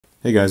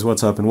Hey guys,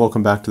 what's up and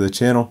welcome back to the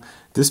channel.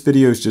 This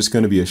video is just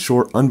going to be a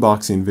short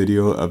unboxing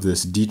video of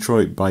this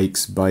Detroit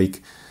Bikes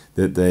bike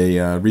that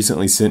they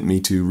recently sent me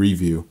to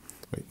review.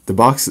 The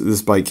box that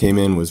this bike came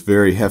in was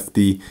very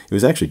hefty. It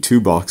was actually two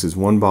boxes,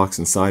 one box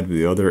inside of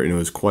the other, and it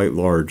was quite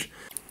large.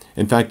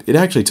 In fact, it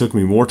actually took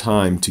me more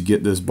time to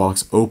get this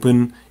box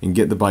open and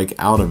get the bike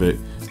out of it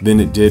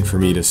than it did for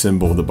me to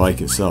assemble the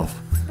bike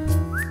itself.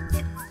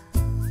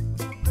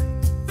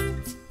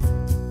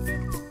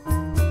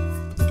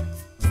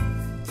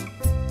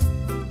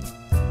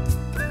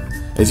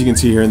 As you can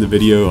see here in the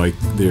video,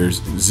 there's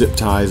zip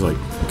ties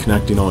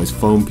connecting all these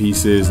foam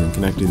pieces and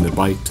connecting the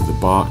bike to the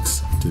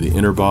box, to the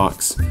inner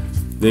box.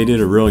 They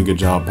did a really good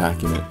job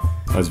packing it.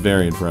 I was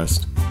very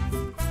impressed.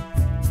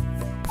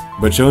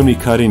 But showing me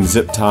cutting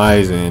zip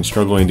ties and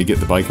struggling to get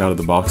the bike out of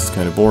the box is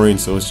kind of boring,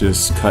 so let's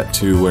just cut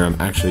to where I'm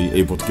actually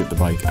able to get the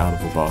bike out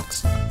of the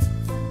box.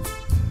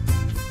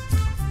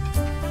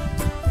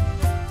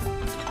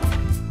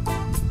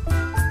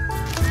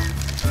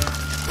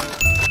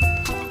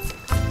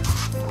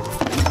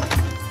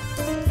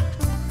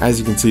 As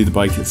you can see, the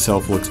bike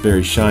itself looks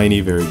very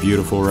shiny, very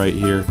beautiful right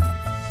here.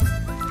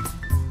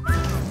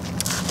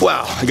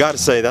 Wow, I gotta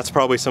say, that's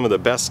probably some of the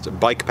best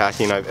bike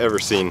packing I've ever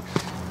seen.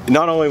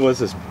 Not only was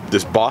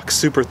this box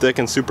super thick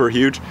and super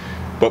huge,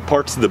 but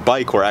parts of the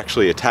bike were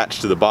actually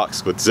attached to the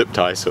box with zip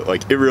ties, so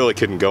it really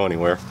couldn't go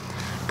anywhere.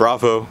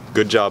 Bravo,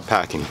 good job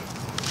packing.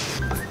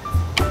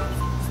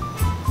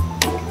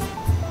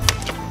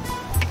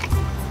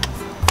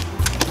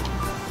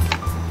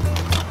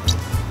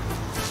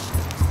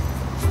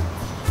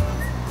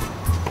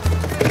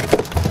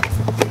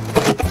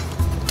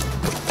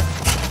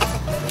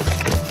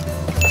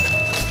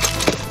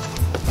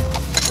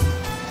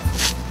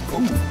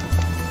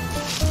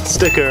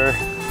 Sticker.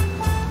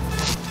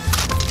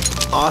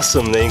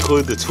 Awesome, they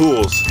include the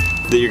tools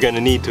that you're going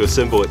to need to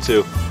assemble it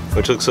too,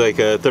 which looks like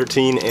a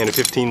 13 and a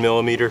 15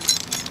 millimeter,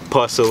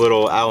 plus a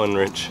little Allen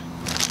wrench,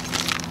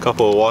 a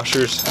couple of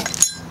washers,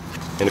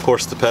 and of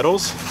course the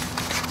pedals,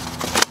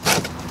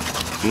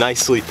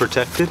 nicely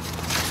protected.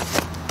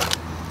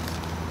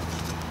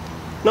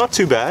 Not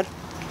too bad.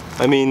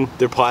 I mean,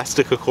 they're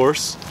plastic of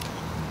course,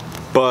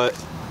 but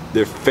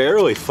they're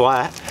fairly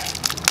flat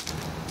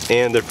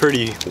and they're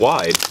pretty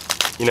wide.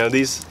 You know,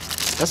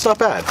 that's not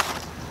bad.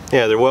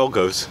 Yeah, they're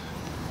Welgos.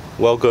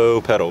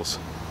 Welgo pedals.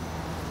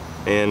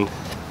 And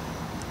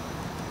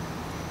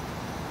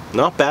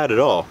not bad at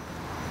all.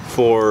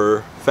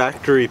 For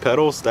factory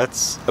pedals,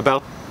 that's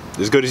about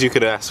as good as you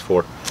could ask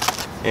for.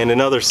 And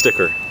another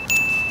sticker.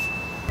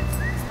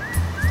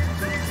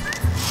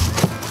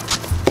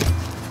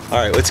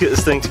 Alright, let's get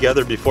this thing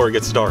together before it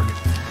gets dark.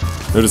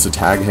 Notice a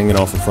tag hanging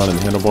off the front of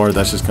the handlebar.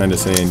 That's just kind of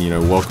saying, you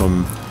know,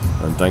 welcome.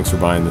 Thanks for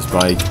buying this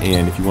bike,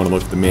 and if you want to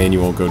look at the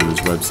manual, go to this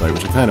website,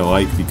 which I kind of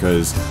like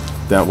because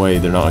that way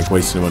they're not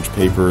wasting a bunch of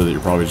paper that you're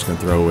probably just going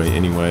to throw away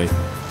anyway.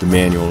 The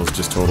manual is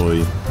just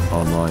totally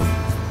online.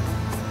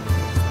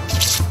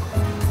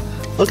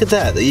 Look at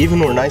that, they even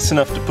were nice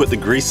enough to put the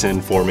grease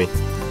in for me.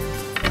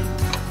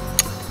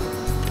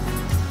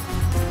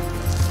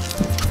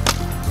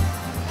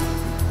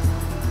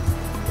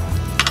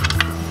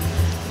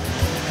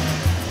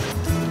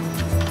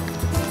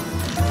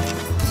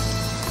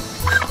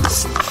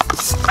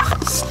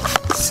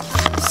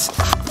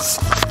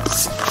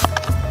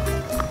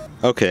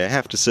 Okay, I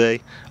have to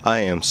say, I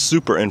am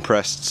super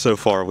impressed so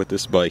far with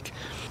this bike.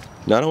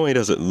 Not only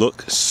does it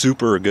look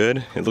super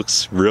good, it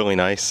looks really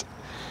nice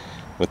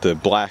with the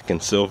black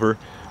and silver,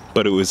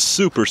 but it was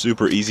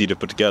super easy to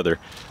put together.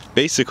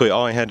 Basically,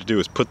 all I had to do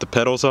was put the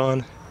pedals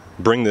on,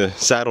 bring the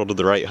saddle to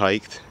the right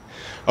height.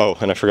 Oh,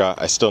 and I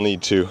forgot, I still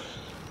need to...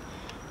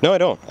 No, I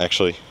don't,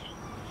 actually.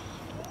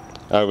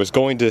 I was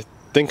going to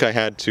think I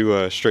had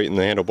to straighten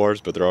the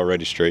handlebars, but they're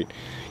already straight.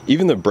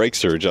 Even the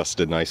brakes are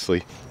adjusted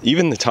nicely.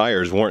 Even the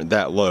tires weren't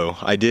that low.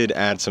 I did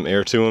add some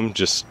air to them,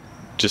 just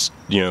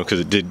you know,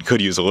 because it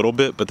could use a little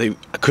bit, but they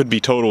could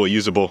be totally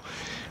usable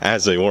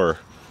as they were.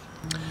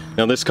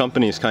 Now this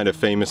company is kind of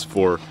famous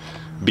for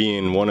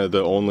being one of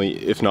the only,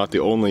 if not the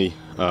only,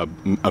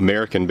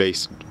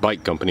 American-based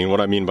bike company. And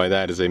what I mean by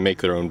that is they make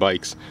their own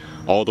bikes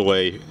all the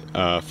way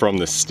from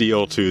the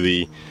steel to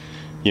the,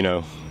 you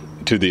know,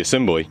 to the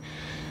assembly.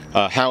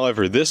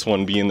 However, this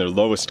one being their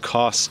lowest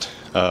cost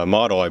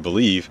model, I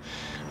believe,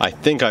 I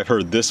think I've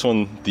heard this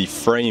one, the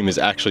frame is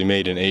actually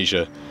made in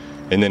Asia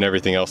and then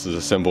everything else is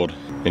assembled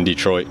in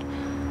Detroit.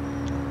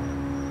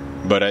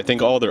 But I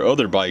think all their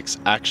other bikes,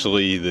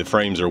 actually the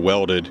frames are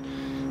welded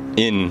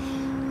in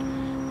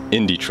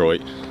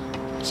Detroit.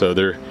 So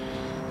they're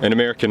an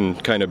American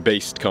kind of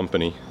based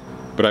company.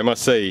 But I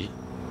must say,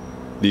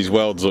 these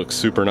welds look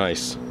super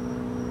nice.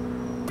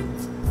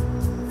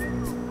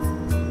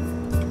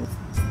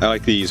 I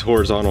like these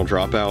horizontal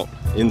dropout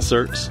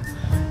inserts.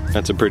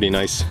 That's a pretty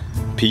nice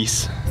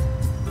piece.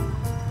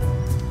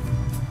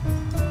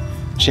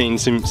 Chain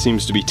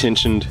seems to be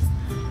tensioned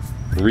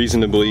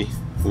reasonably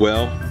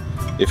well,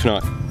 if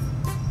not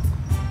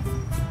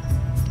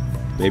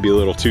maybe a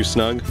little too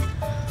snug.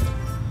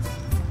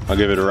 I'll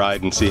give it a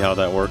ride and see how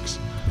that works.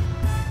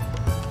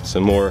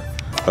 some more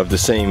of the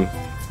same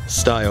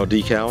style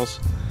decals.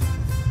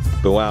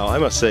 But wow, I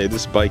must say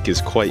this bike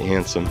is quite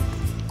handsome.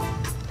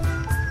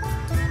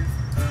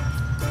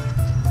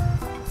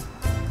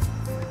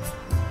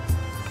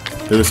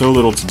 There was so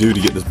little to do to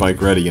get this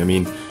bike ready. I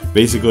mean,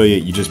 basically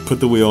you just put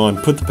the wheel on,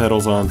 put the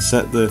pedals on,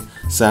 set the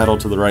saddle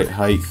to the right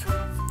height,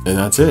 and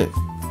that's it.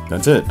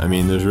 That's it. I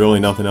mean, there's really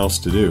nothing else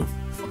to do.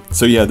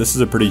 So yeah, this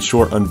is a pretty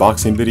short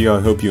unboxing video.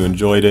 I hope you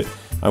enjoyed it.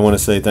 I want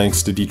to say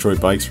thanks to Detroit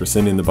Bikes for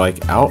sending the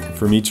bike out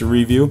for me to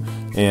review,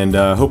 and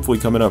hopefully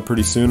coming up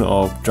pretty soon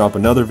I'll drop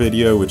another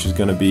video which is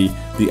going to be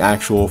the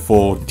actual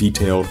full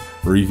detailed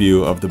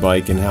review of the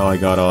bike and how I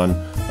got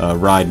on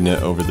riding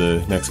it over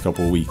the next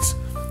couple of weeks.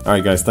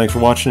 Alright guys, thanks for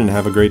watching and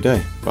have a great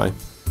day. Bye.